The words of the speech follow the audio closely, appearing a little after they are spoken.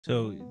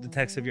So the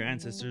text of your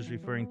ancestors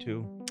referring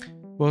to.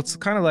 Well, it's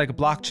kind of like a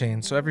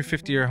blockchain. So every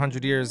 50 or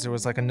 100 years, there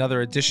was like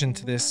another addition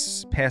to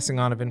this passing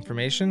on of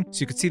information.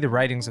 So you could see the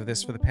writings of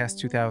this for the past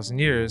 2,000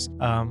 years.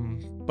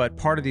 But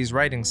part of these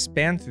writings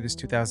span through this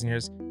 2,000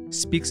 years,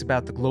 speaks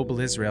about the global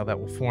Israel that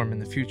will form in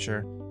the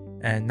future,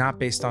 and not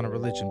based on a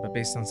religion, but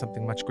based on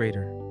something much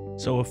greater.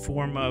 So a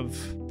form of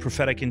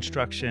prophetic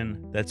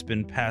instruction that's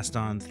been passed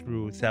on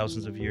through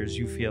thousands of years.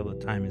 You feel the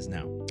time is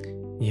now.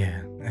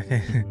 Yeah,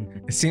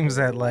 it seems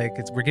that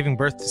we're giving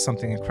birth to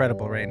something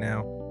incredible right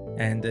now.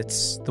 And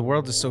the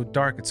world is so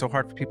dark, it's so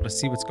hard for people to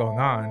see what's going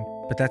on.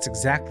 But that's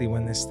exactly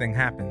when this thing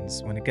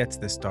happens, when it gets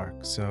this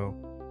dark. So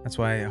that's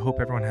why I hope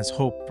everyone has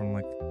hope from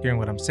hearing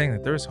what I'm saying,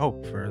 that there is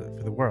hope for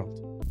the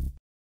world.